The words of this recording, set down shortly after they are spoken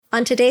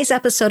On today's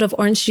episode of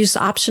Orange Juice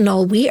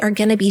Optional, we are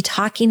going to be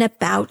talking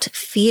about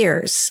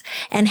fears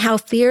and how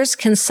fears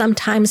can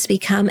sometimes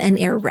become an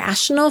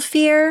irrational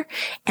fear.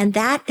 And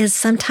that is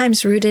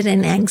sometimes rooted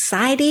in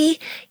anxiety.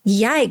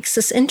 Yikes,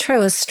 this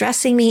intro is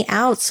stressing me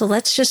out. So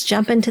let's just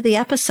jump into the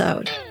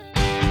episode.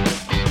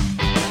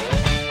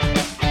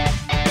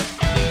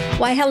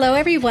 Why, hello,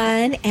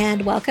 everyone,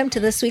 and welcome to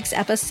this week's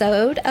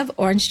episode of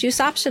Orange Juice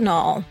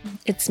Optional.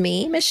 It's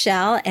me,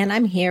 Michelle, and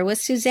I'm here with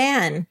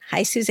Suzanne.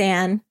 Hi,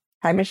 Suzanne.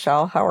 Hi,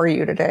 Michelle. How are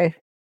you today?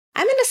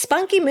 I'm in a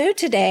spunky mood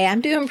today.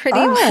 I'm doing pretty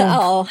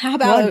well. How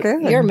about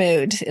your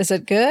mood? Is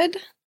it good?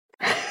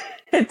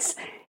 It's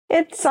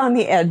on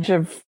the edge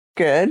of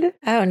good.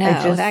 Oh,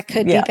 no, that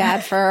could be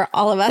bad for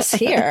all of us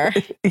here.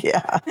 I'm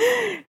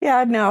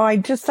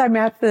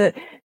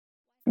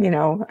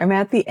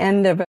at the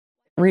end of a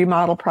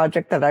remodel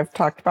project that I've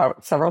talked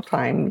about several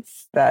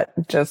times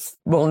that just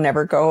will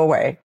never go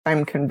away.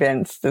 I'm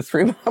convinced this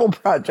remodel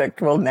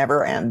project will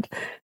never end.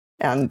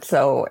 And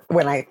so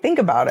when I think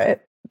about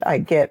it, I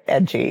get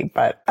edgy,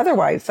 but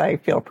otherwise I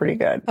feel pretty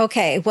good.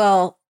 Okay,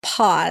 well,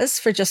 pause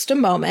for just a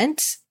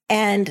moment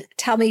and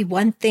tell me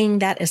one thing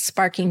that is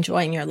sparking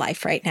joy in your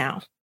life right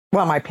now.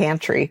 Well, my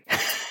pantry,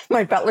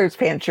 my butler's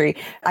pantry,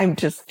 I'm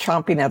just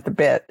chomping at the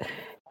bit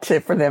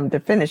for them to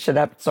finish it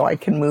up so I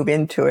can move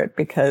into it,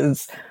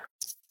 because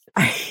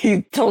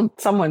I told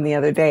someone the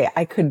other day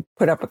I could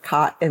put up a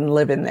cot and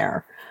live in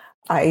there.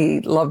 I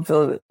love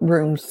the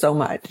room so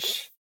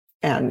much.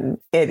 And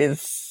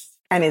it's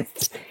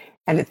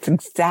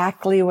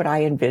exactly what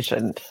I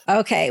envisioned.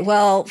 Okay.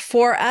 Well,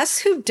 for us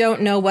who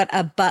don't know what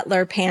a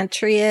butler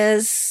pantry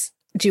is,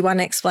 do you want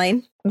to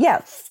explain?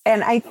 Yes.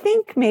 And I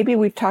think maybe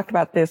we've talked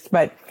about this,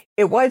 but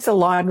it was a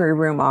laundry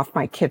room off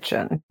my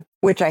kitchen,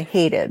 which I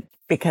hated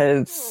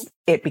because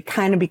it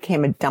kind of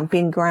became a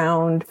dumping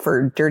ground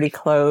for dirty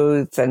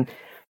clothes. And,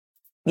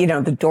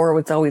 the door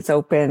was always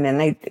open, and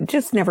I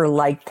just never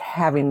liked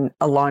having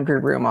a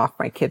laundry room off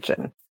my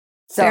kitchen.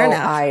 So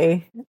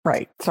I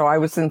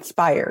was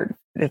inspired.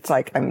 It's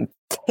like, I'm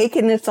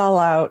taking this all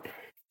out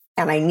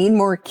and I need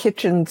more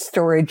kitchen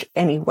storage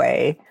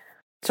anyway.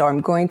 So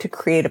I'm going to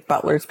create a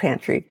butler's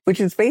pantry, which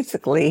is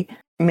basically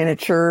a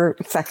miniature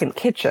second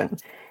kitchen.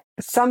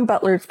 Some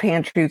butler's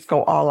pantries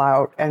go all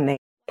out and they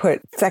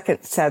put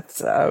second sets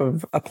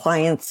of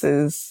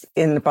appliances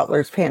in the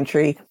butler's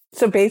pantry.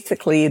 So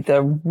basically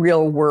the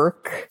real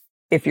work,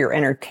 if you're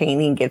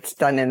entertaining, gets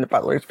done in the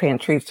butler's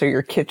pantry, so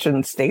your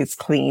kitchen stays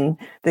clean.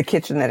 The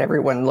kitchen that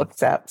everyone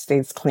looks at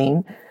stays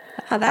clean.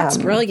 Oh, that's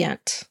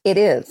brilliant. It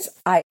is.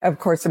 I, of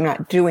course, am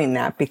not doing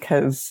that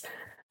because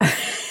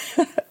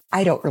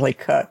I don't really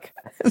cook.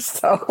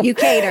 So you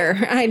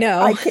cater. I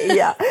know.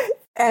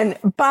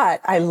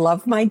 But I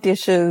love my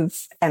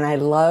dishes, and I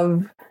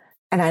love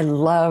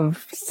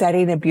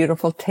setting a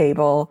beautiful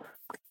table.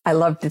 I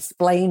love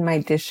displaying my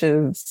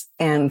dishes.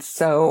 And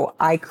so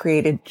I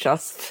created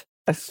just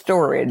a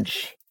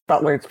storage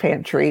butler's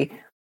pantry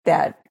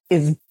that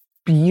is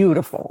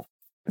beautiful.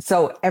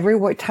 So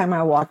every time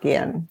I walk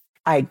in,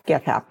 I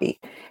get happy,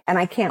 and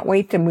I can't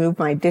wait to move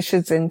my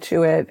dishes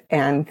into it.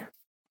 And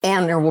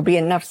there will be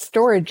enough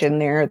storage in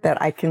there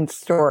that I can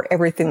store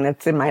everything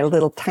that's in my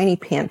little tiny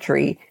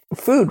pantry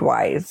food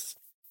wise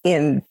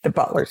in the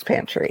butler's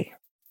pantry.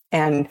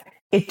 And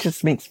it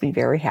just makes me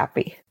very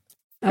happy.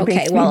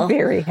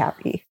 Very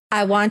happy.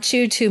 I want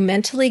you to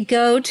mentally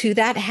go to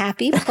that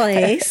happy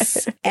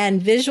place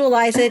and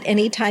visualize it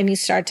anytime you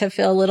start to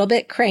feel a little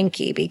bit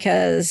cranky,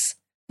 because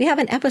we have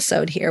an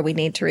episode here we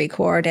need to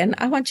record, and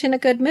I want you in a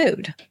good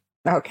mood.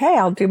 Okay,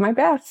 I'll do my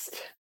best.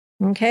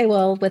 Okay,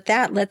 well, with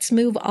that, let's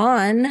move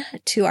on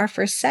to our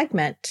first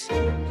segment.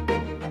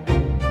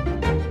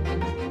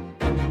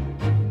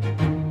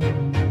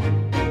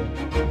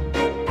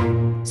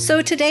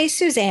 So today,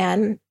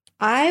 Suzanne,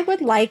 I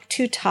would like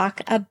to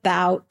talk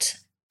about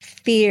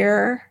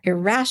fear,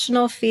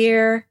 irrational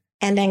fear,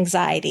 and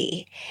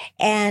anxiety.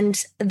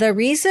 And the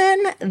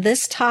reason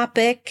this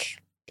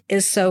topic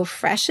is so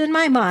fresh in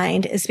my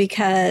mind is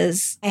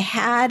because I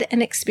had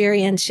an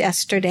experience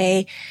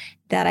yesterday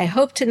that I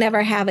hope to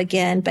never have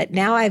again, but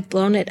now I've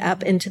blown it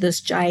up into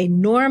this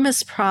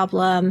ginormous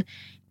problem,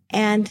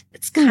 and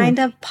it's kind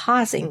of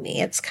pausing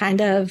me. It's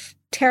kind of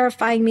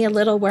terrifying me a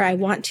little, where I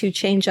want to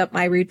change up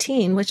my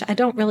routine, which I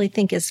don't really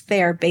think is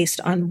fair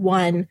based on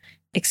one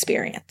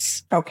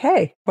experience.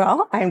 Okay.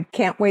 Well, I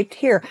can't wait to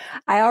hear.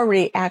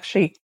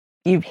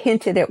 You've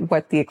hinted at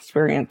what the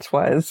experience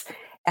was,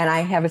 and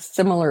I have a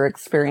similar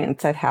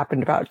experience that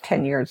happened about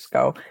 10 years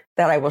ago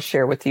that I will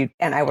share with you,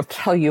 and I will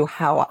tell you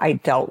how I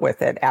dealt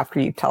with it after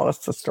you tell us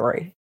the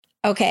story.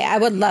 Okay. I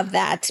would love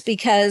that,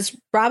 because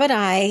Rob and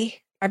I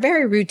are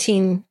very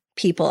routine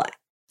people.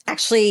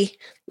 Actually,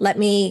 let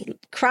me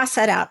cross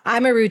that out.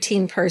 I'm a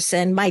routine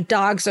person. My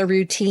dogs are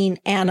routine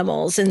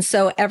animals. And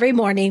so every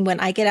morning when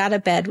I get out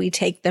of bed, we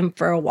take them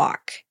for a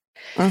walk.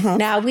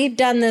 Now, we've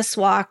done this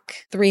walk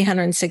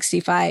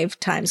 365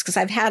 times because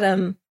I've had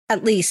them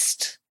at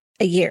least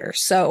a year.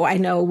 So I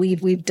know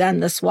we've done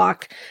this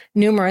walk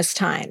numerous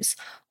times.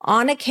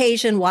 On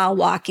occasion, while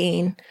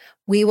walking,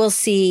 we will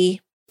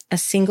see a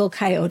single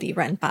coyote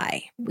run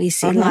by. We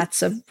see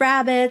lots of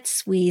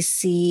rabbits. We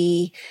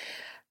see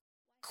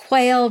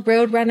quail,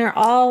 roadrunner,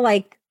 all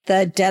like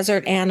the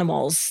desert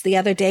animals. The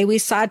other day we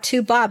saw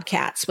 2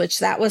 bobcats, which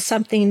that was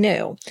something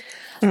new.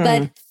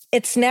 But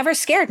it's never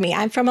scared me.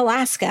 I'm from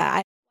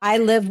Alaska. I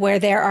live where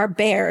there are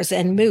bears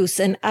and moose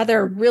and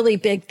other really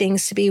big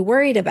things to be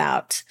worried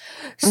about.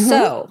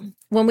 So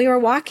when we were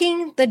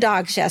walking the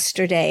dogs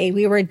yesterday,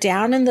 we were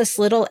down in this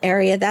little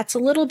area that's a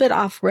little bit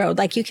off road.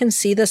 Like you can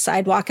see the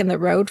sidewalk and the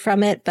road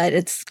from it, but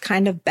it's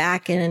kind of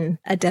back in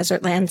a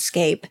desert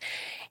landscape.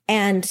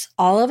 And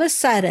all of a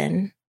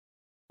sudden,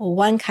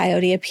 1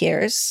 coyote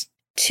appears,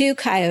 2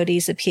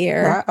 coyotes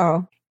appear,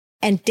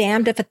 and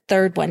damned if a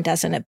third one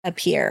doesn't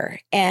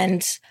appear.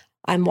 And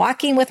I'm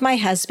walking with my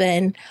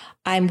husband.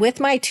 I'm with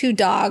my 2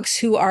 dogs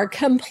who are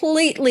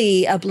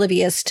completely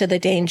oblivious to the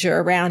danger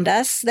around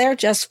us. They're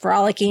just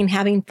frolicking,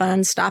 having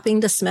fun,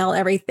 stopping to smell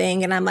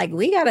everything. And I'm like,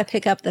 we got to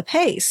pick up the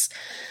pace.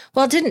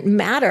 Well, it didn't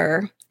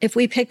matter if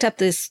we picked up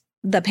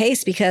the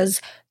pace because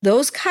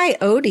those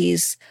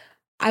coyotes,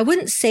 I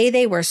wouldn't say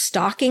they were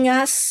stalking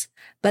us,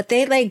 but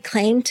they laid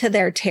claim to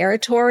their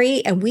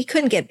territory and we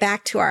couldn't get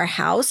back to our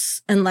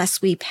house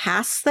unless we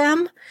passed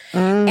them.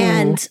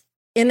 And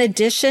in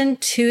addition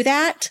to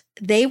that,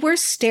 they were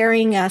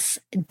staring us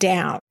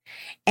down.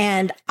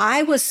 And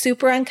I was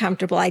super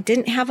uncomfortable. I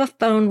didn't have a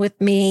phone with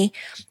me.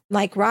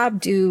 Like,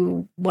 Rob,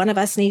 do one of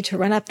us need to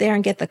run up there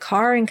and get the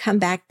car and come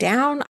back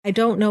down? I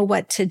don't know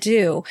what to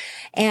do.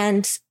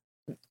 And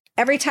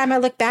every time I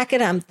look back at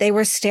them, they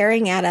were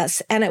staring at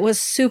us. And it was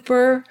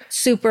super,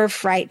 super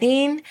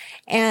frightening.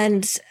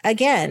 And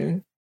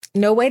again,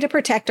 no way to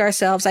protect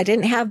ourselves. I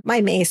didn't have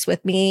my mace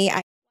with me.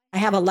 I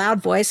have a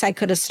loud voice. I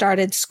could have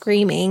started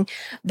screaming,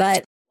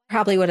 but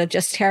probably would have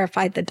just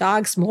terrified the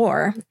dogs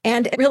more.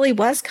 And it really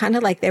was kind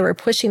of like they were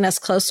pushing us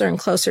closer and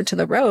closer to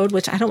the road,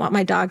 which I don't want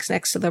my dogs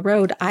next to the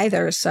road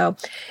either. So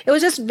it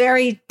was just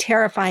very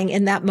terrifying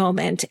in that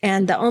moment.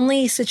 And the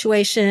only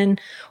situation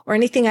or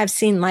anything I've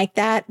seen like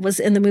that was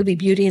in the movie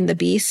Beauty and the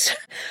Beast.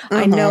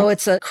 I know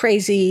it's a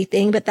crazy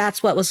thing, but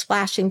that's what was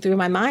flashing through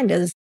my mind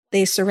as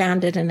they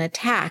surrounded and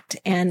attacked.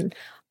 And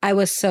I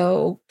was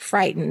so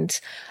frightened.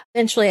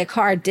 Eventually, a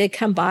car did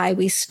come by.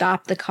 We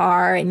stopped the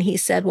car and he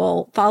said,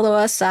 well, follow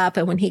us up.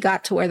 And when he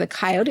got to where the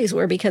coyotes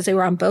were, because they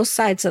were on both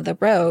sides of the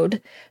road,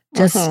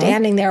 just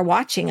standing there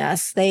watching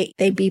us, they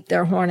beeped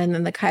their horn and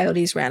then the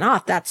coyotes ran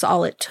off. That's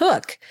all it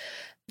took.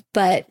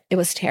 But it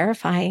was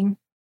terrifying.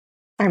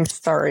 I'm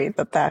sorry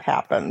that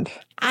happened.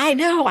 I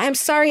know. I'm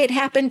sorry it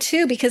happened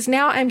too, because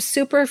now I'm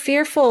super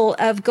fearful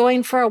of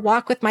going for a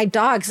walk with my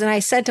dogs. And I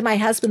said to my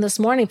husband this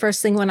morning,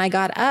 first thing when I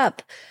got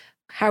up,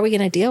 how are we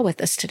going to deal with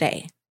this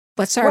today?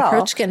 What's our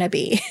approach going to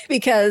be?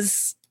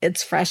 Because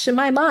it's fresh in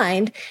my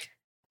mind.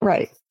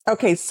 Right.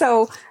 Okay.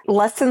 So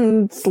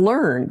lessons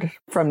learned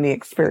from the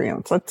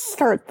experience. Let's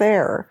start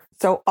there.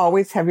 So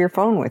always have your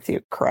phone with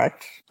you,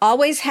 correct?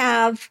 Always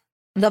have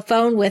the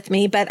phone with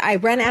me, but I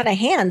run out of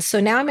hands.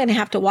 So now I'm going to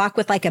have to walk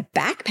with like a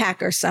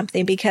backpack or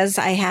something because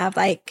I have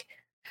like...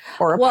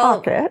 Or a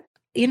pocket.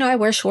 You know, I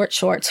wear short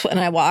shorts when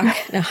I walk.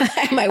 I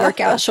have my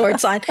workout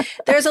shorts on.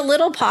 There's a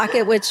little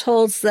pocket which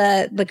holds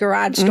the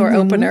garage door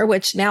opener,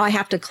 which now I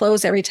have to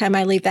close every time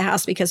I leave the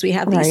house because we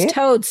have these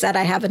toads that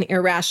I have an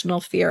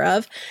irrational fear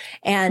of.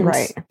 And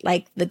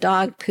like the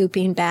dog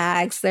pooping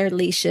bags, their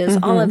leashes,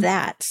 all of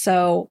that.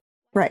 So.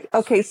 Right.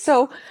 Okay.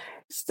 So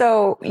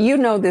you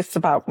know this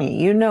about me.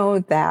 You know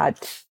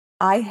that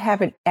I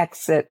have an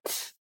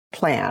exit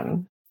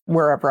plan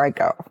wherever I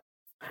go.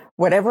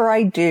 Whatever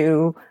I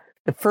do,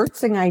 the first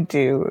thing I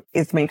do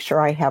is make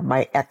sure I have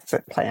my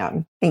exit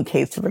plan in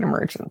case of an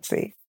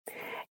emergency.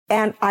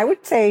 And I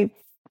would say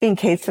in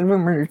case of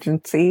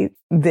emergency,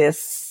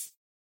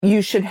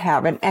 you should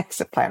have an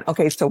exit plan.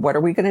 Okay, so what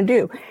are we going to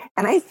do?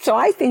 And I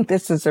think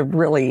this is a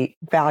really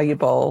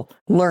valuable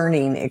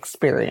learning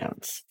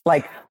experience.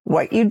 Like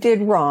what you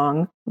did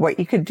wrong, what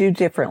you could do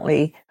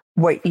differently,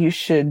 what you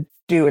should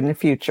do in the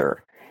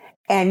future.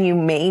 And you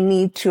may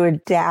need to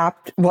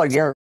adapt. Well,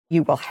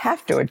 you will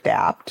have to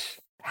adapt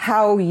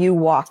how you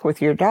walk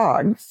with your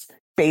dogs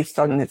based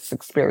on this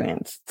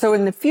experience. So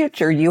in the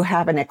future, you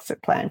have an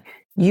exit plan.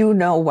 You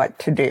know what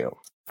to do.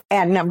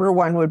 And number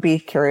 1 would be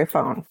carry a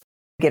phone,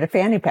 get a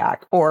fanny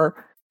pack,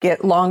 or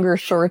get longer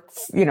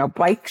shorts,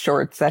 bike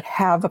shorts that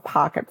have a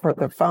pocket for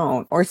the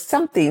phone or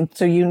something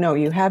so you know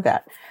you have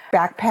that.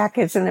 Backpack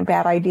isn't a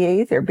bad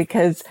idea either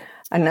because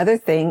another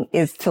thing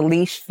is to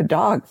leash the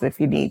dogs if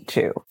you need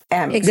to.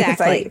 And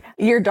exactly.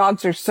 Your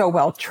dogs are so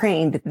well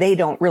trained, they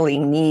don't really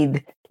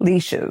need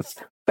leashes.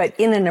 But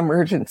in an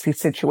emergency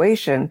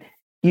situation,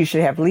 you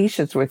should have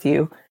leashes with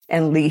you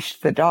and leash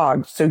the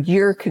dogs. So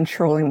you're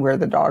controlling where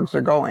the dogs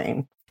are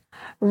going.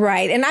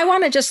 Right. And I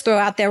want to just throw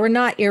out there, we're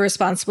not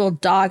irresponsible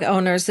dog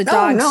owners. The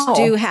dogs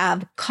do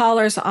have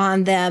collars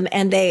on them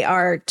and they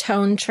are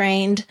tone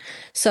trained.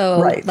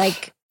 So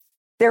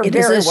they're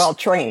very well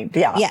trained.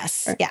 Yeah.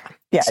 Yes. Yeah.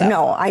 Yeah. So.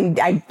 No,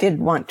 I did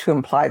want to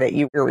imply that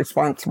you were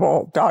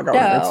responsible dog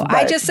owners. No,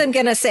 I just am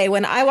going to say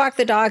when I walk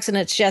the dogs and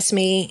it's just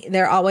me,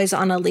 they're always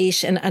on a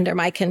leash and under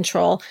my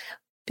control.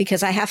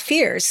 because I have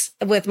fears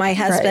with my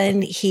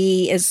husband. Right.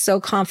 He is so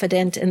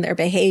confident in their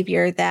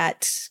behavior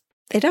that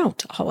they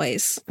don't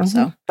always. Mm-hmm.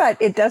 So,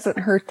 but it doesn't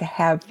hurt to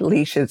have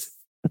leashes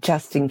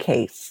just in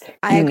case.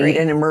 I agree.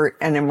 You need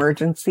an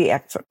emergency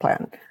exit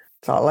plan.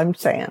 That's all I'm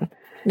saying.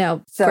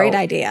 No, great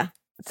idea.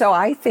 So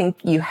I think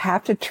you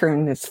have to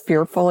turn this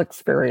fearful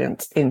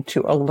experience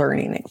into a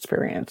learning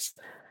experience.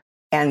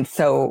 And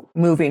so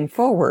moving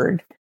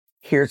forward,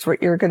 here's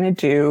what you're going to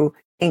do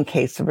in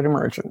case of an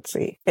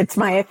emergency. It's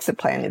my exit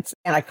plan.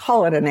 And I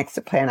call it an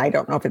exit plan. I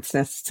don't know if it's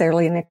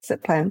necessarily an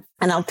exit plan.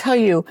 And I'll tell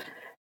you,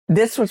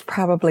 this was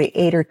probably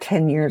 8 or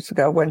 10 years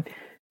ago when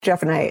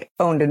Jeff and I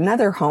owned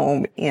another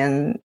home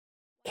in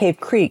Cave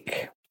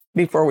Creek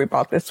before we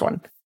bought this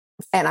one.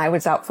 And I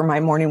was out for my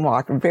morning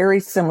walk, very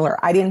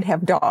similar. I didn't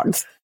have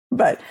dogs,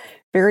 but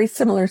very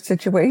similar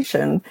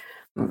situation.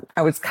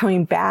 I was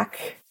coming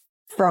back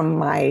from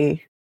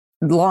my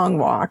long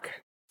walk.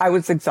 I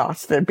was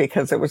exhausted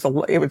because it was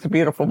a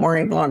beautiful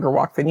morning, longer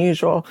walk than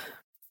usual,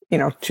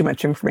 too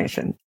much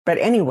information. But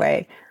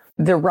anyway,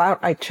 the route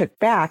I took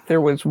back,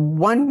 there was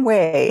one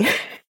way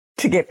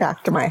to get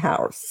back to my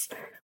house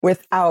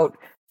without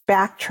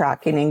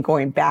backtracking and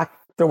going back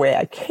the way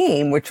I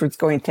came, which was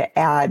going to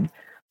add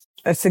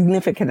a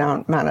significant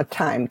amount of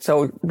time.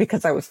 So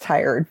because I was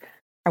tired,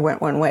 I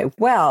went one way.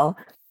 Well,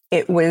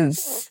 it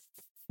was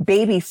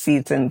baby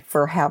season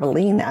for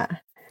javelina.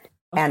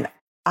 And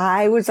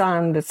I was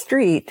on the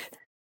street,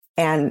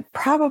 and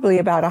probably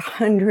about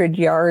 100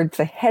 yards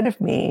ahead of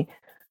me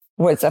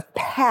was a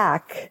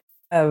pack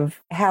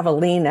of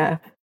javelina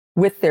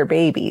with their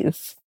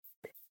babies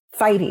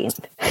fighting,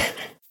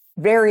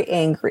 very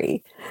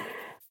angry.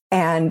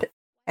 And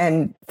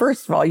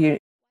first of all,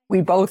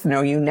 we both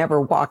know you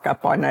never walk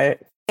up on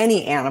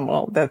any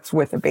animal that's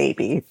with a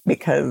baby,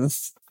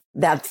 because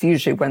that's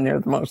usually when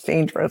they're the most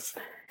dangerous.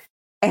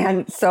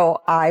 And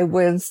so I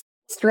was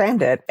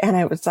stranded, and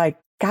I was like,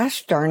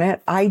 gosh darn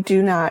it, I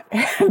do not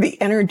have the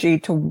energy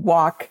to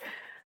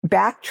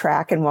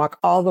backtrack and walk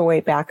all the way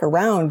back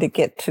around to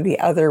get to the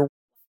other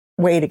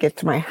way to get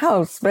to my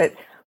house. But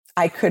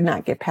I could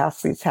not get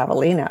past these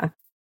javelina.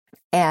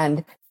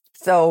 And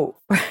so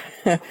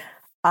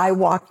I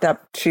walked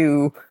up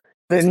to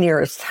the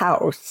nearest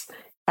house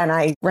and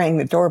I rang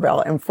the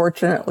doorbell. And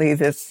fortunately,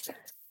 this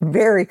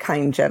very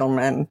kind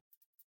gentleman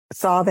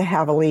saw the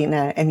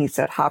javelina and he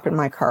said, hop in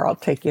my car, I'll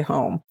take you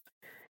home.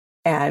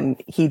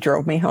 And he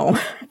drove me home.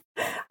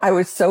 I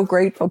was so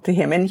grateful to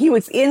him. And he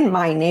was in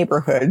my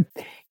neighborhood.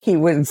 He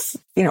was,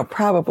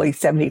 probably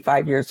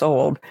 75 years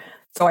old.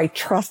 So I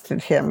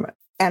trusted him,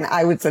 and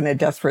I was in a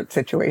desperate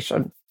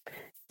situation,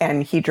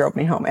 and he drove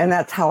me home. And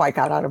that's how I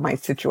got out of my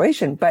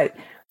situation. But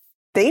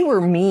they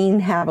were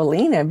mean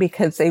javelina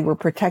because they were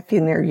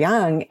protecting their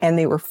young and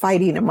they were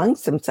fighting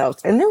amongst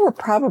themselves. And there were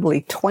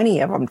probably 20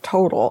 of them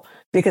total,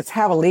 because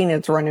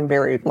javelinas run in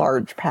very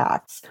large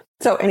packs.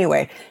 So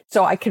anyway,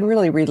 so I can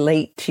really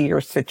relate to your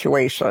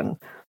situation,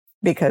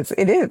 because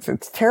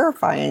it's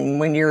terrifying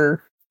when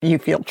you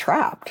feel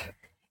trapped.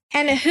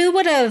 And who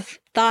would have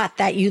thought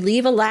that you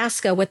leave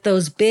Alaska with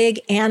those big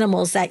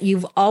animals that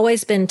you've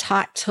always been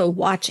taught to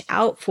watch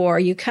out for?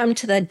 You come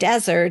to the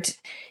desert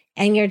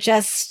and you're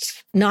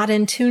just not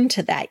in tune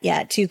to that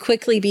yet. You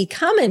quickly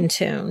become in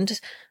tuned,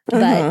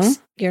 but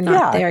you're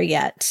not there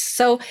yet.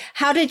 So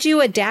how did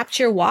you adapt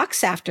your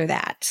walks after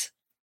that?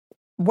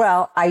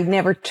 Well, I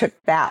never took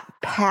that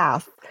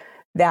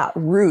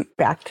route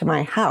back to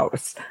my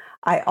house.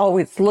 I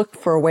always looked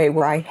for a way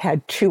where I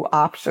had two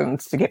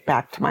options to get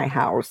back to my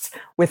house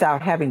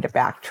without having to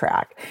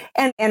backtrack.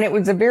 And it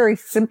was a very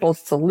simple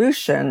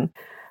solution.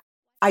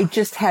 I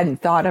just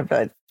hadn't thought of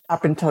it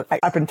up until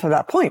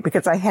that point,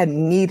 because I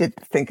hadn't needed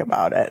to think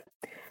about it.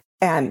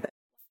 And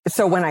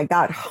so when I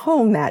got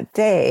home that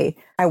day,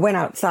 I went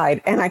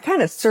outside and I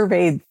kind of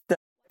surveyed the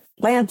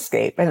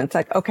landscape, and it's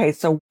like, okay,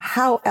 so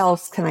how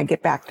else can I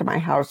get back to my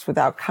house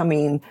without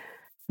coming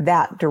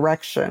that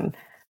direction,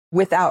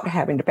 without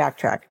having to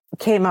backtrack?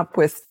 Came up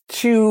with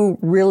two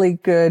really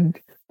good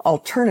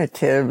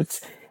alternatives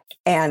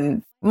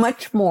and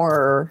much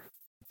more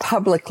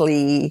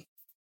publicly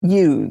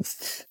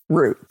used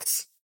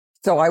routes.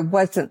 So I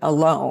wasn't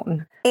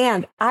alone.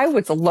 And I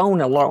was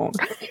alone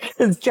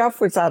because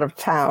Jeff was out of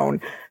town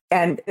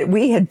and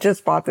we had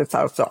just bought this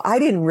house. So I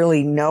didn't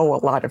really know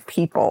a lot of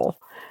people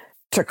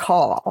to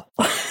call.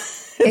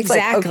 Exactly.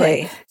 Like,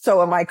 okay,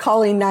 so am I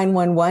calling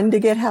 911 to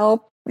get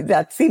help?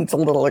 That seems a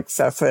little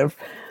excessive.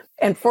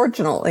 And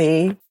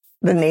fortunately,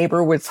 the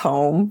neighbor was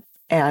home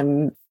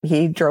and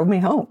he drove me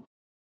home.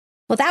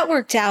 Well, that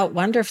worked out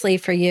wonderfully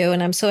for you.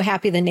 And I'm so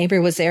happy the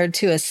neighbor was there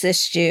to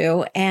assist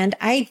you. And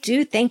I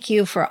do thank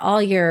you for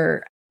all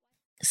your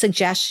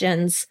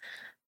suggestions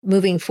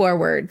moving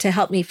forward to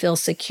help me feel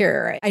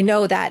secure. I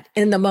know that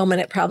in the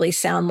moment, it probably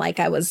sounded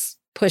like I was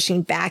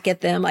pushing back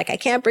at them, like I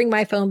can't bring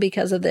my phone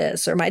because of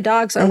this, or my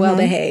dogs are well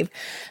behaved.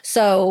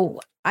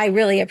 So I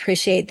really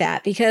appreciate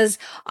that, because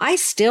I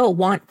still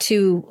want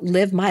to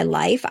live my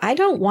life. I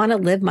don't want to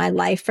live my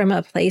life from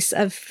a place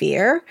of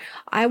fear.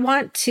 I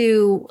want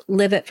to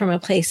live it from a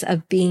place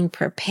of being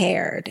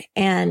prepared.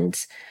 And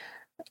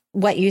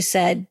what you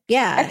said,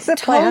 yeah,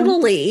 Exit plan.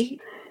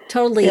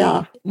 totally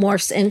Yeah.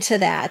 morphs into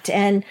that.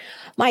 And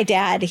my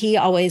dad, he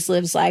always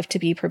lives life to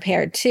be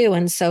prepared too.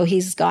 And so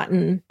he's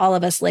gotten all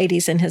of us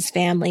ladies in his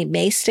family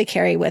mace to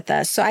carry with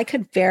us. So I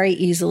could very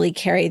easily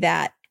carry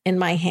that in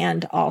my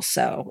hand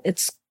also.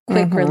 It's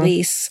quick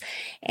release.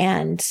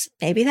 And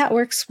maybe that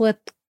works with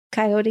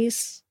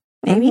coyotes.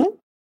 Maybe.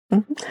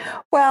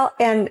 Well,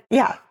 and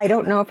yeah, I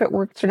don't know if it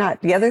works or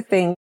not. The other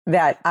thing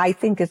that I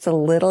think is a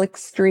little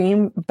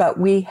extreme, but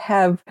we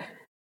have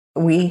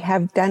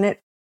done it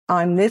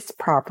on this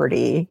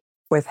property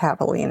with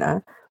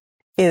Javelina,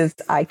 is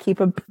I keep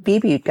a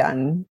BB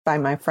gun by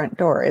my front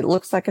door. It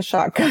looks like a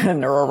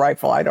shotgun or a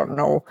rifle. I don't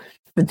know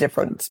the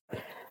difference.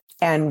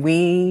 And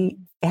we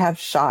have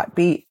shot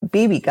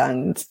BB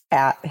guns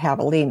at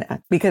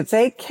Javelina because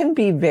they can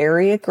be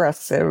very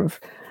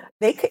aggressive.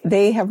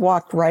 They have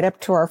walked right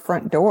up to our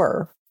front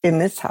door in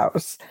this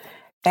house,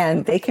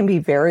 and they can be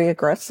very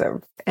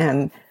aggressive.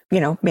 And,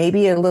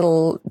 maybe a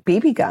little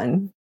BB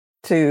gun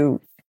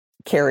to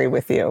carry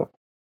with you.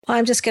 Well,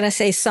 I'm just going to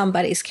say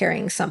somebody's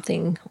carrying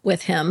something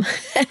with him.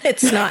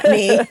 It's not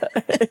me.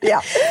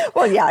 Yeah.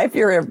 Well, yeah, if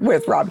you're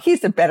with Rob,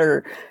 he's a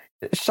better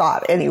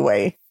shot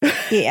anyway.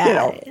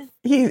 Yeah.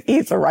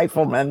 He's a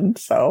rifleman,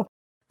 so.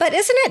 But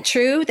isn't it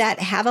true that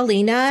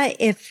Javelina,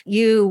 if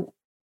you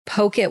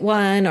poke at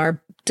one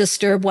or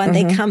disturb one,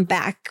 they come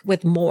back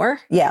with more?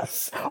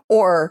 Yes.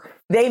 Or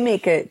they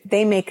make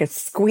a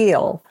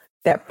squeal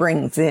that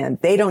brings in.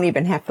 They don't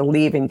even have to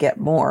leave and get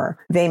more.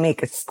 They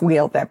make a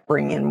squeal that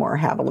bring in more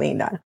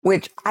Javelina,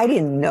 which I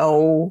didn't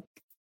know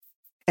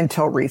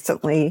until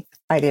recently.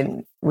 I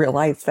didn't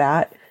realize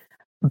that.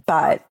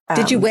 But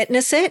did you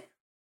witness it?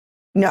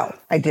 No,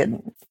 I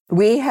didn't.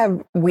 We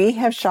have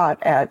shot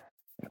at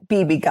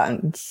BB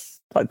guns,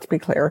 let's be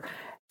clear,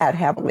 at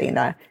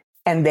Javelina,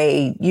 and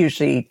they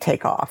usually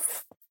take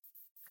off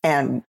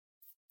and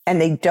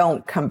they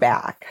don't come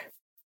back.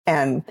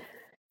 And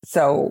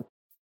so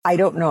I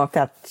don't know if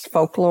that's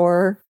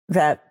folklore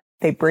that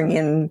they bring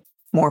in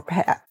more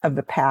of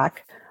the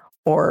pack,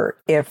 or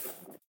if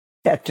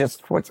that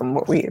just wasn't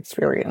what we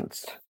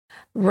experienced.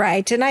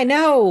 Right. And I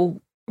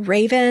know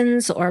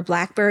ravens or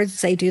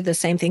blackbirds, they do the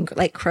same thing,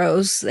 like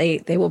crows.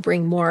 They will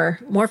bring more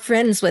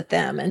friends with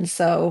them. And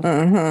so,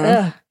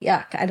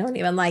 yuck, I don't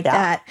even like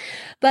that.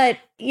 But,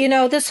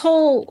 this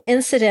whole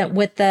incident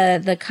with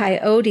the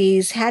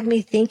coyotes had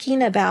me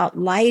thinking about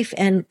life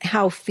and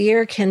how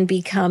fear can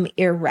become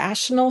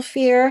irrational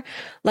fear,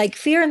 like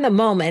fear in the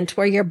moment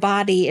where your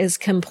body is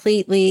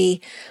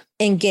completely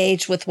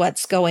engaged with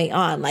what's going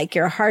on, like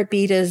your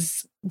heartbeat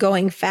is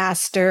going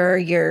faster,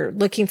 you're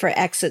looking for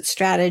exit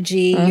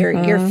strategy,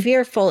 you're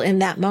fearful in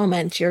that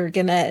moment, you're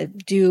gonna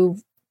do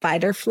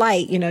fight or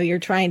flight, you're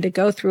trying to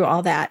go through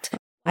all that.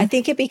 I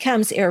think it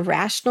becomes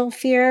irrational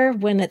fear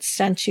when it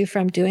stunts you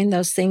from doing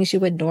those things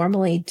you would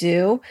normally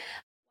do.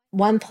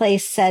 One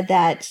place said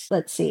that,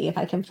 let's see if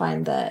I can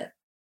find the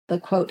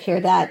quote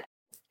here, that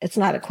it's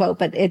not a quote,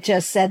 but it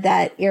just said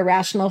that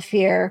irrational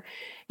fear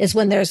is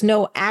when there's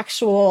no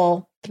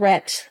actual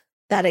threat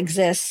that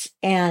exists,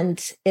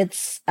 and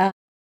it's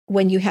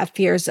when you have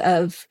fears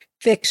of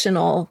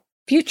fictional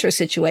future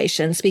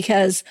situations,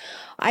 because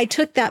I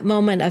took that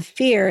moment of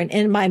fear and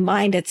in my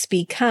mind, it's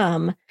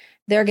become,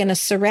 they're going to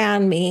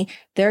surround me,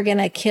 they're going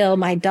to kill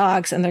my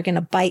dogs, and they're going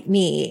to bite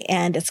me.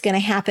 And it's going to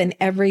happen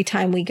every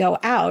time we go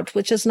out,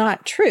 which is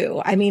not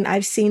true. I mean,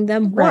 I've seen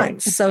them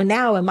once. So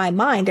now in my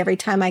mind, every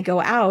time I go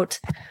out,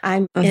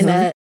 I'm in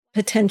a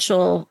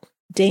potential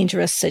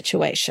dangerous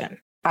situation.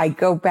 I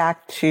go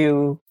back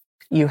to,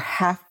 you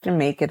have to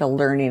make it a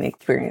learning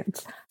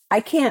experience. I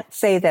can't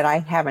say that I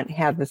haven't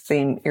had the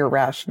same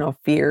irrational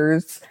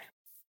fears,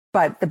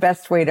 but the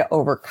best way to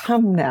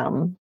overcome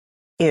them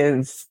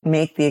is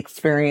make the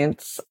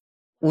experience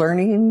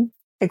learning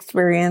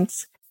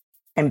experience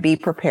and be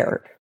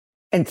prepared.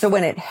 And so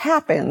when it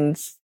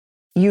happens,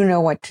 you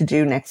know what to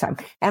do next time.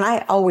 And I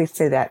always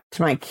say that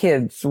to my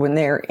kids when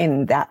they're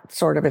in that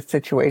sort of a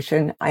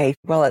situation.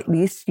 At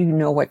least you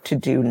know what to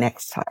do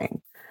next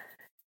time.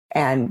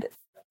 And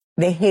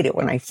they hate it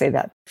when I say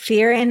that.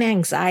 Fear and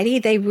anxiety,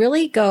 they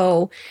really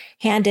go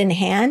hand in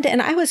hand.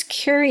 And I was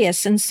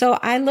curious. And so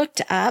I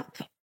looked up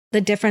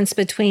the difference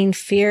between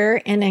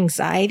fear and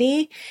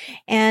anxiety.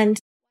 And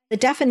the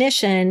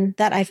definition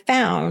that I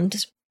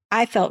found,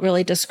 I felt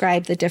really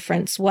described the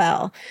difference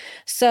well.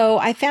 So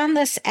I found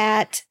this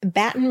at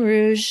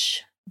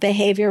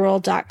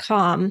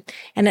BatonRougeBehavioral.com,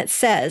 and it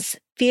says,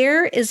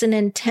 fear is an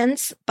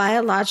intense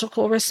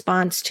biological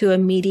response to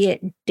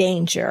immediate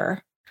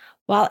danger,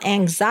 while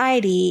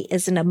anxiety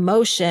is an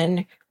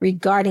emotion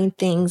regarding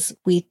things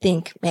we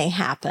think may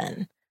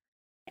happen.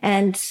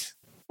 And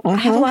I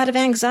have a lot of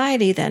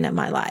anxiety then in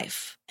my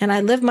life. And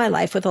I live my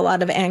life with a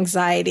lot of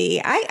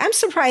anxiety. I'm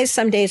surprised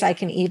some days I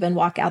can even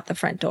walk out the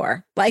front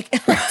door. Like,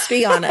 let's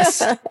be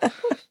honest.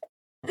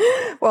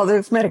 Well,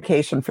 there's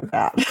medication for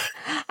that.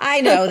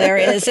 I know there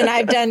is. And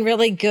I've done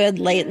really good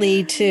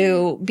lately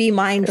to be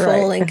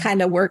mindful and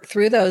kind of work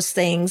through those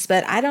things.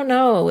 But I don't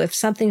know if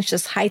something's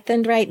just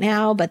heightened right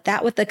now. But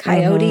that with the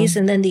coyotes.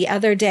 And then the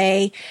other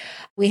day,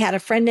 we had a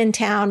friend in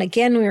town.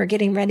 Again, we were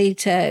getting ready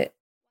to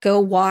go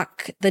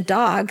walk the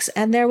dogs.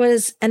 And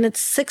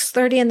it's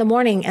 6:30 in the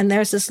morning. And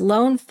there's this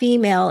lone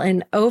female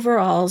in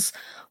overalls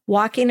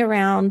walking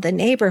around the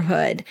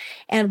neighborhood.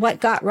 And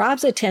what got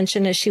Rob's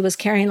attention is she was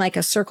carrying like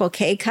a Circle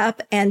K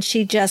cup and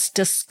she just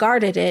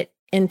discarded it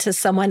into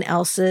someone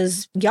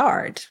else's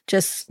yard.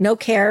 Just no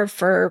care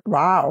for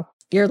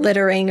your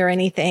littering or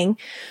anything.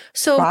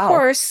 So of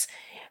course,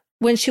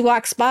 when she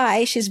walks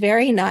by, she's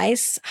very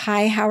nice.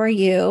 Hi, how are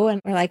you?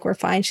 And we're like, we're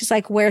fine. She's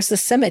like, where's the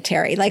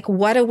cemetery? Like,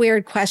 what a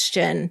weird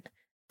question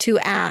to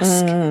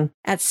ask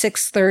at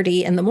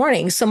 6:30 in the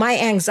morning. So my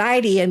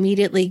anxiety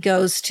immediately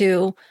goes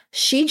to,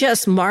 she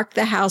just marked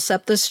the house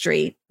up the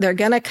street. They're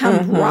going to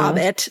come rob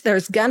it.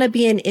 There's going to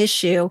be an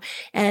issue.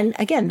 And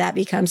again, that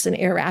becomes an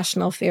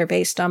irrational fear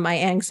based on my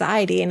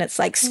anxiety. And it's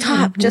like,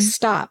 stop, just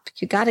stop.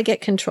 You got to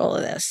get control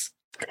of this.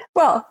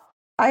 Well,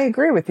 I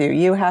agree with you.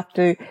 You have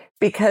to,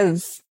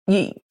 because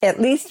at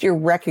least you're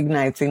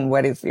recognizing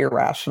what is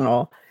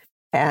irrational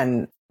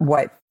and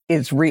what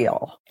is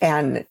real.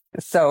 And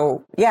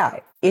so, yeah,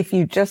 if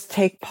you just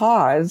take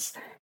pause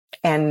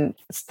and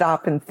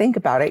stop and think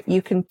about it,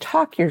 you can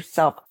talk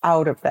yourself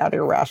out of that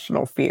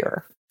irrational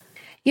fear.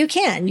 You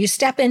can. You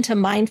step into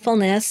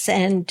mindfulness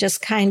and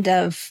just kind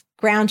of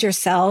ground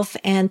yourself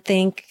and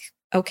think,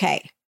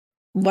 okay,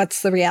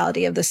 what's the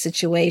reality of the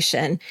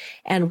situation,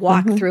 and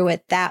walk through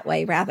it that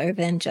way rather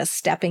than just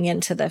stepping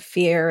into the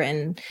fear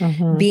and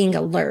being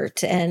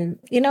alert. And,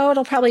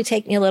 it'll probably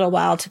take me a little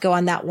while to go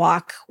on that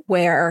walk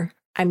where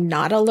I'm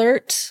not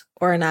alert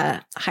or in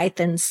a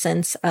heightened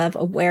sense of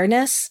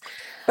awareness.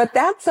 But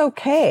that's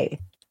okay.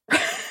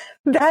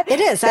 It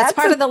is. That's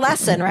part of the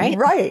lesson, right?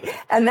 Right.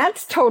 And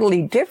that's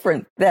totally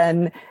different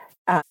than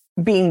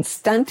being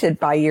stunted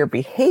by your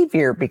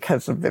behavior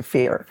because of the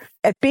fear.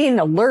 And being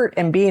alert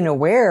and being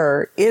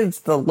aware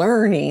is the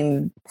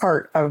learning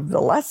part of the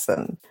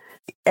lesson.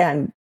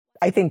 And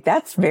I think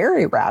that's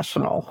very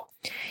rational.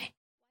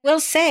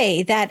 Will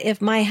say that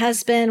if my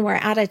husband were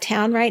out of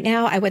town right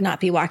now, I would not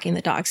be walking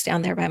the dogs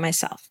down there by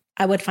myself.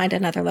 I would find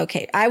another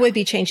location. I would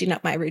be changing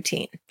up my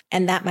routine.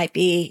 And that might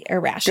be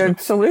irrational.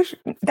 Good solution.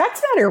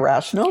 That's not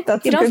irrational.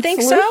 That's you don't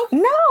think solution. so?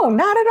 No,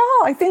 not at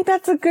all. I think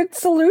that's a good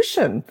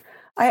solution.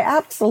 I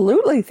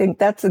absolutely think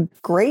that's a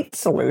great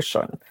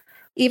solution.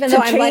 Even though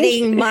I'm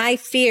letting my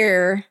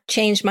fear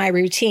change my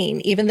routine,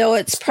 even though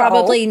it's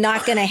probably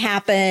not going to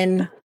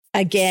happen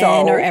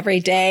again or every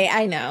day.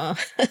 I know.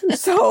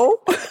 So,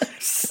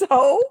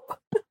 I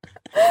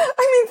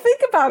mean,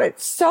 think about it.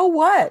 So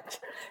what?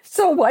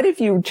 So what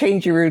if you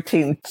change your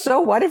routine?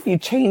 So what if you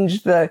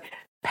change the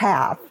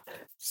path?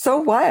 So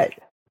what?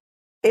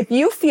 If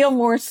you feel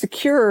more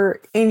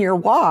secure in your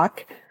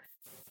walk,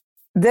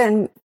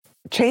 then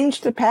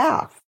change the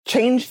path,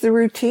 change the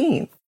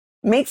routine.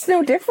 Makes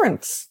no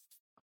difference.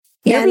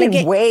 You're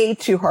being way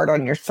too hard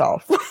on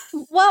yourself.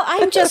 Well,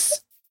 I'm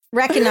just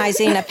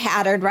recognizing a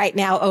pattern right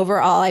now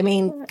overall. I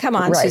mean, come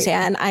on, Right.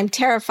 Suzanne. I'm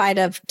terrified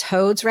of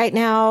toads right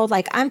now.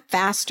 Like, I'm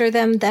faster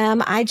than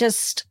them. I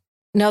just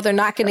know they're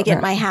not going to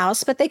get my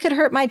house, but they could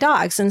hurt my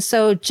dogs. And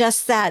so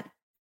just that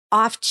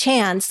off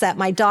chance that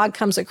my dog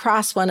comes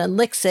across one and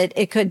licks it,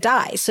 it could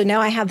die. So now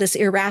I have this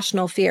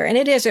irrational fear. And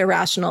it is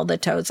irrational, the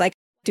toads. Like,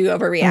 I do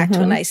overreact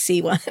when I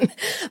see one.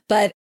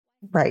 But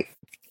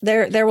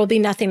there will be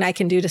nothing I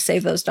can do to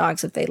save those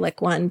dogs if they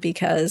lick one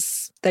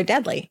because they're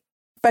deadly.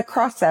 But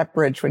cross that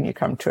bridge when you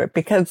come to it,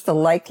 because the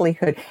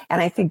likelihood, and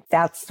I think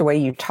that's the way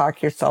you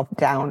talk yourself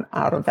down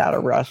out of that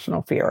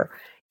irrational fear.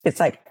 It's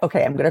like,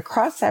 okay, I'm going to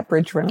cross that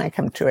bridge when I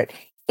come to it.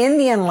 In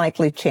the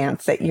unlikely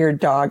chance that your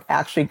dog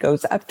actually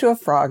goes up to a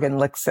frog and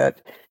licks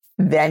it,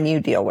 then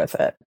you deal with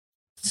it.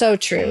 So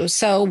true.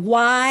 So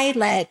why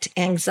let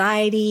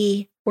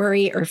anxiety,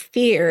 worry, or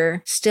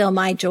fear steal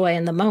my joy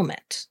in the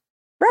moment?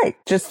 Right.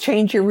 Just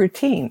change your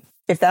routine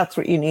if that's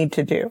what you need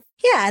to do.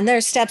 Yeah. And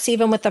there's steps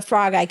even with the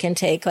frog I can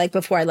take. Like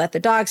before I let the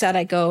dogs out,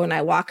 I go and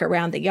I walk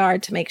around the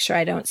yard to make sure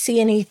I don't see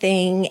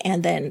anything.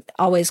 And then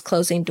always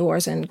closing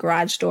doors and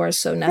garage doors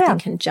so nothing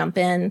can jump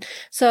in.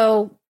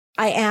 So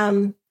I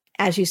am,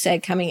 as you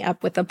said, coming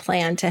up with a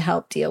plan to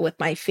help deal with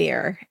my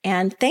fear.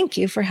 And thank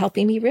you for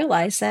helping me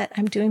realize that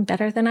I'm doing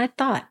better than I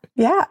thought.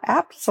 Yeah,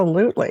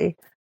 absolutely.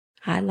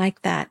 I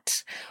like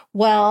that.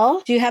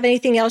 Well, do you have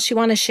anything else you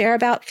want to share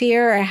about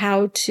fear or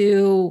how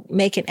to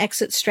make an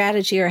exit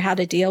strategy or how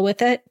to deal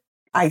with it?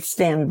 I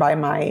stand by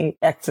my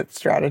exit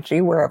strategy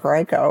wherever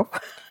I go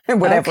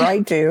and whatever I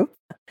do.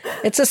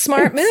 It's a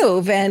smart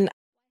move. And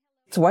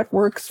it's what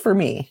works for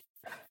me,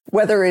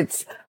 whether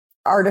it's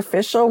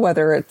artificial,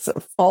 whether it's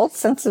a false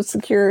sense of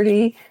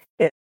security,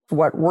 it's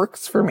what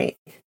works for me.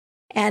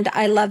 And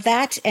I love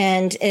that.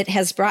 And it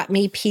has brought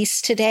me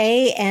peace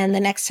today. And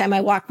the next time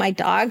I walk my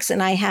dogs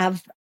and I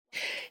have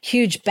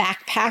huge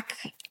backpack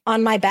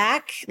on my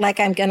back, like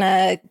I'm going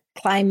to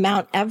climb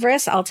Mount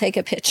Everest, I'll take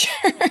a picture.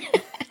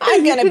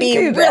 I'm going to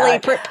be really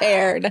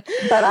prepared.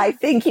 But I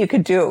think you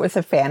could do it with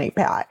a fanny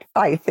pack.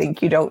 I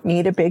think you don't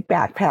need a big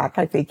backpack.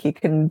 I think you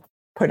can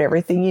put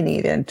everything you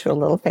need into a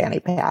little fanny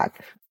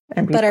pack.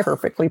 and be But are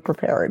perfectly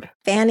prepared.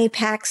 fanny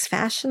packs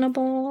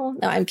fashionable?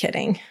 No, I'm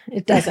kidding.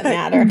 It doesn't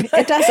matter.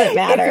 It doesn't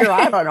matter. If you're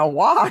out on a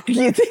walk,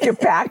 you think a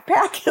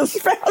backpack is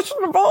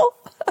fashionable?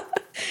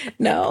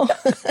 No.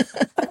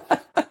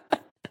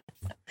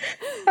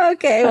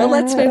 Okay, well,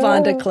 let's move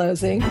on to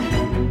closing.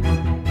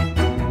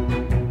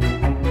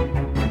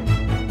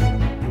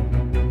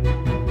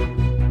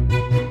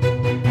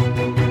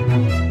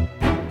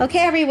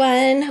 Okay,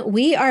 everyone,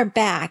 we are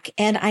back.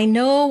 And I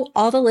know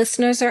all the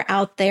listeners are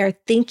out there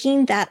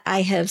thinking that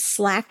I have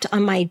slacked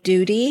on my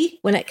duty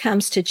when it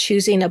comes to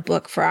choosing a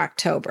book for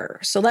October.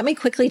 So let me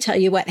quickly tell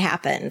you what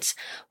happened.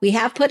 We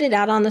have put it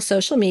out on the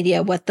social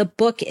media what the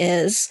book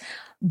is,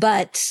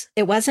 but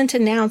it wasn't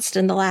announced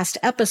in the last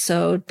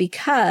episode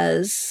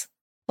because,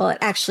 well, it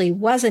actually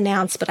was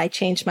announced, but I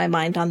changed my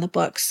mind on the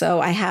book. So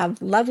I have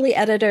lovely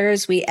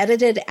editors. We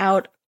edited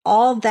out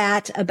all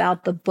that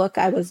about the book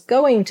I was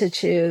going to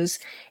choose,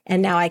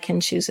 and now I can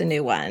choose a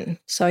new one.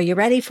 So are you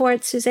ready for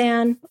it,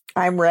 Suzanne?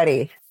 I'm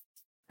ready.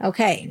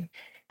 Okay.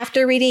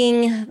 After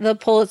reading the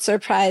Pulitzer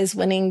Prize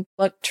winning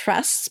book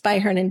Trusts by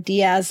Hernan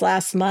Diaz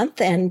last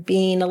month and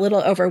being a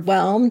little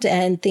overwhelmed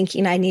and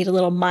thinking I need a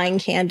little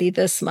mind candy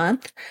this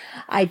month,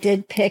 I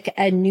did pick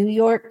a New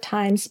York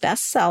Times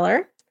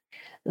bestseller.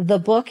 The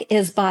book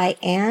is by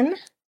Ann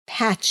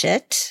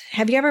Patchett.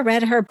 Have you ever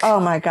read her? Oh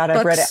my God,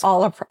 I've books?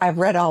 I've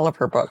read all of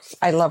her books.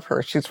 I love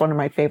her. She's one of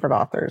my favorite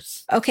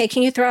authors. Okay,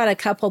 can you throw out a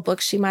couple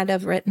books she might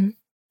have written?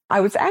 I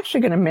was actually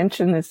going to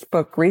mention this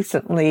book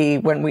recently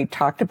when we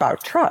talked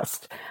about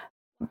trust,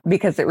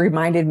 because it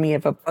reminded me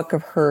of a book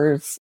of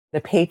hers,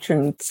 The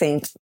Patron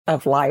Saint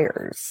of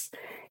Liars.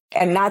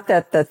 And not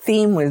that the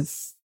theme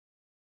was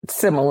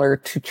similar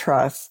to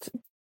trust,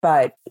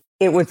 but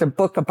it was a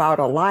book about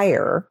a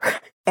liar.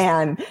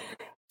 And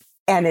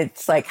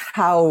it's like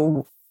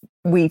how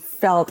we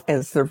felt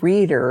as the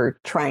reader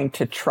trying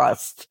to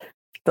trust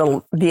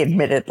the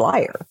admitted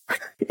liar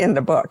in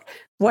the book.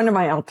 One of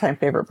my all-time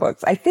favorite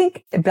books. I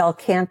think Bel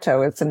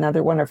Canto is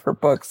another one of her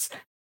books.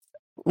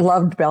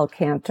 Loved Bel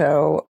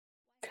Canto.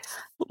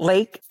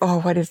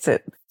 What is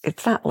it?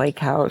 It's not Lake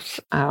House.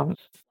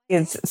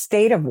 Is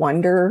State of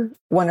Wonder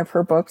one of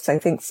her books? I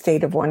think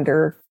State of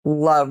Wonder.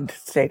 Loved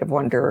State of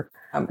Wonder.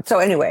 So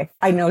anyway,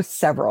 I know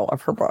several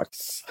of her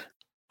books.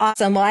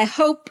 Awesome. Well, I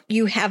hope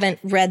you haven't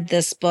read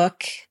this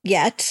book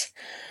yet.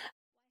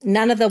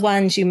 None of the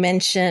ones you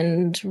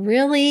mentioned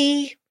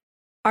really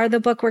are the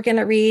book we're going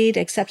to read,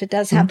 except it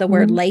does have the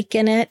word lake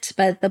in it.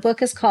 But the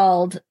book is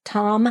called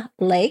Tom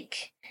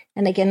Lake.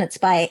 And again, it's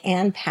by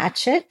Ann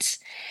Patchett.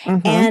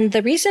 And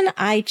the reason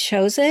I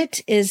chose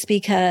it is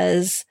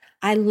because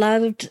I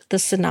loved the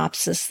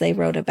synopsis they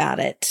wrote about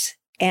it.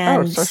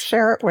 And so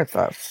share it with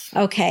us.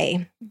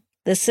 Okay.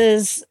 This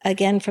is,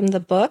 again, from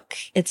the book.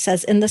 It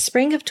says, in the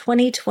spring of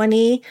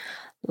 2020,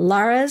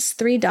 Laura's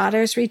 3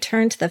 daughters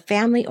returned to the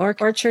family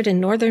orchard in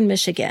northern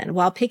Michigan.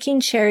 While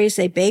picking cherries,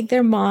 they begged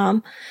their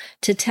mom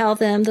to tell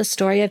them the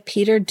story of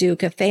Peter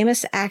Duke, a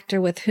famous actor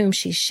with whom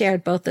she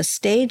shared both a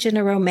stage and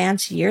a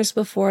romance years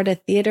before at a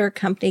theater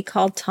company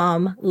called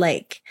Tom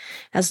Lake.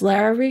 As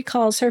Laura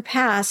recalls her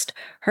past,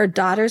 her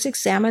daughters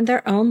examine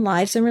their own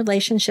lives and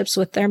relationships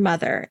with their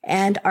mother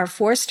and are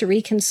forced to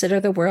reconsider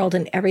the world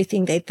and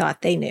everything they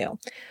thought they knew.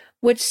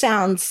 Which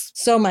sounds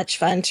so much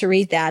fun to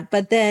read that.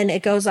 But then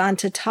it goes on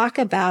to talk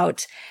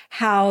about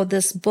how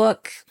this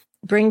book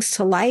brings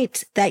to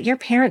light that your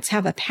parents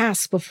have a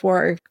past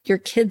before your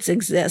kids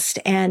exist.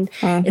 And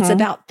it's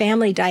about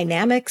family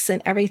dynamics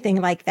and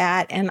everything like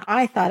that. And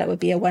I thought it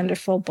would be a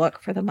wonderful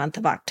book for the month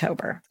of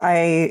October.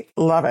 I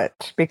love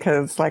it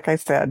because, like I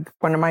said,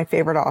 one of my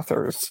favorite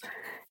authors.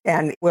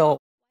 And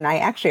I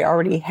actually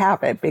already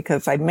have it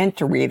because I meant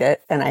to read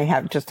it and I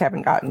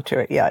haven't gotten to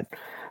it yet.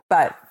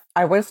 But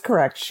I was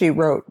correct. She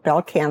wrote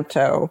Bel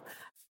Canto.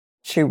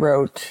 She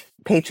wrote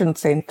Patron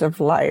Saint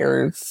of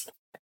Liars.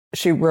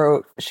 She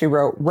wrote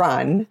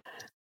Run,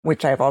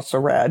 which I've also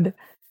read.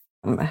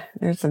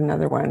 There's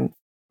another one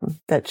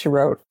that she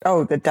wrote.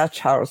 Oh, The Dutch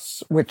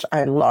House, which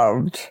I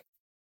loved.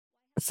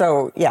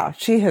 So yeah,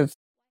 she has,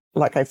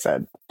 like I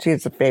said, she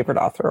is a favorite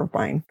author of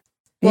mine.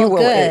 Well,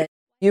 good.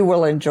 You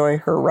will enjoy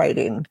her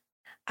writing.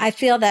 I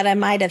feel that I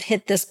might have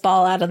hit this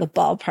ball out of the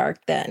ballpark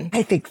then.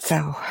 I think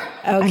so.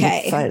 Okay.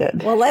 I'm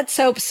excited. Well, let's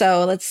hope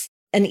so. Let's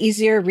an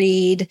easier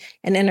read,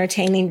 an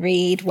entertaining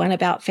read, one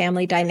about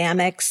family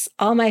dynamics,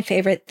 all my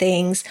favorite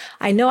things.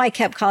 I know I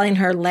kept calling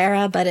her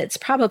Lara, but it's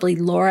probably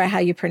Laura, how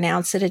you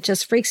pronounce it. It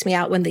just freaks me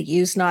out when the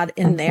U's not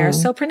in there.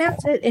 So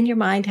pronounce it in your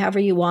mind however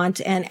you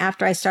want. And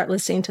after I start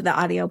listening to the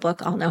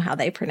audiobook, I'll know how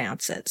they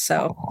pronounce it.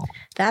 So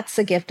that's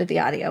the gift of the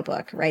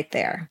audiobook right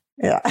there.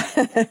 Yeah.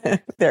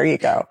 There you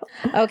go.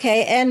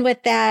 Okay. And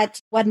with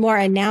that, one more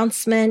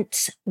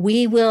announcement.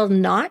 We will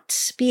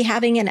not be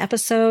having an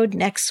episode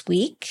next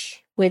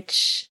week,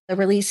 which the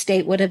release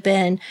date would have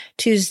been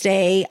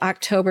Tuesday,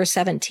 October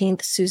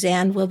 17th.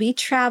 Suzanne will be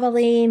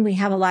traveling. We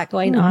have a lot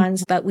going on,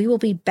 but we will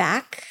be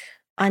back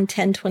on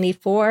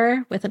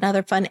 10/24 with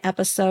another fun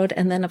episode.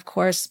 And then, of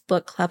course,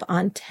 book club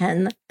on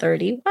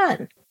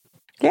 10/31.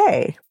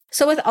 Yay.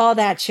 So with all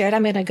that shared,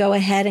 I'm going to go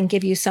ahead and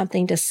give you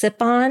something to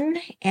sip on,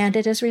 and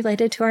it is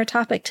related to our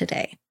topic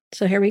today.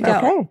 So here we go.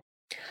 Okay.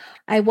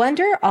 I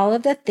wonder all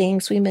of the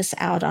things we miss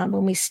out on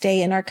when we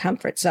stay in our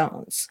comfort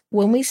zones,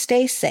 when we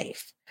stay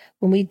safe,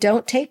 when we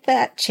don't take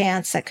that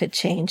chance that could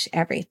change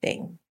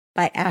everything,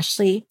 by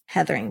Ashley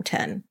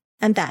Hetherington.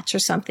 And that's your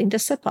something to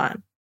sip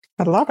on.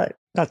 I love it.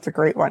 That's a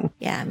great one.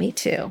 Yeah, me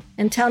too.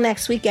 Until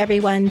next week,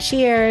 everyone.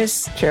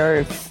 Cheers.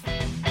 Cheers.